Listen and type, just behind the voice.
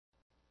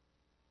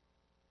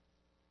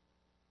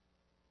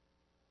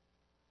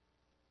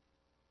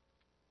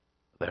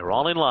They're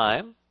all in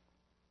line.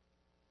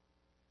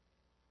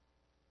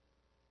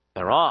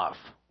 They're off.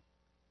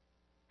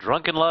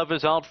 Drunken Love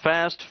is out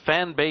fast.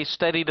 Fan base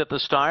steadied at the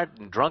start,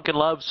 and Drunken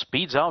Love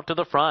speeds out to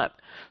the front.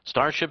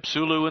 Starship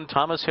Sulu and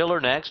Thomas Hill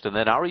are next, and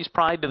then Ari's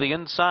Pride to the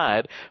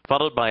inside,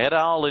 followed by Et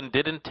al. And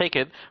Didn't Take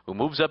It, who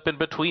moves up in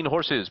between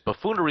horses.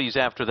 Buffooneries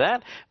after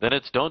that. Then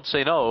it's Don't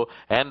Say No,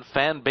 and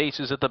Fan Base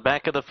is at the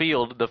back of the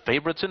field. The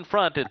favorites in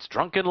front. It's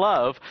Drunken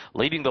Love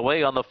leading the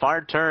way on the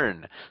far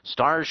turn.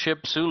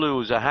 Starship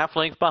Sulu's a half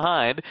length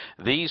behind.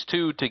 These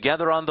two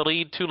together on the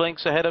lead, 2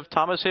 lengths ahead of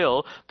Thomas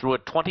Hill through a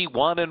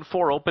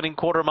 21-4 opening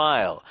quarter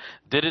mile.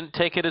 Didn't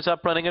Take It is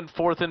up running in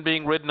fourth and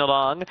being ridden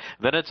along.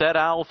 Then it's Et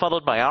al.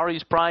 Followed by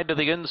Ari's Pride to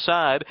the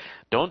inside.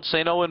 Don't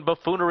Say No and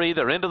Buffoonery,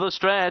 they're into the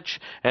stretch,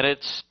 and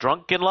it's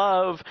Drunken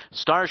Love.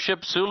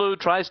 Starship Sulu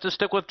tries to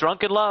stick with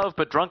Drunken Love,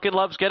 but Drunken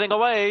Love's getting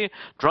away.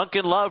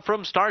 Drunken Love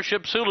from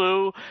Starship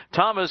Sulu,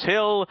 Thomas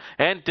Hill,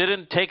 and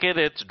Didn't Take It.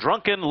 It's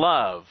Drunken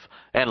Love.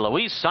 And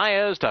Luis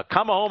Saez to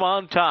come home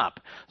on top.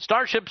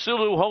 Starship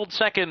Sulu holds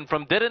second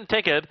from Didn't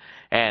Take It,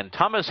 and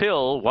Thomas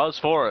Hill was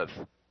fourth.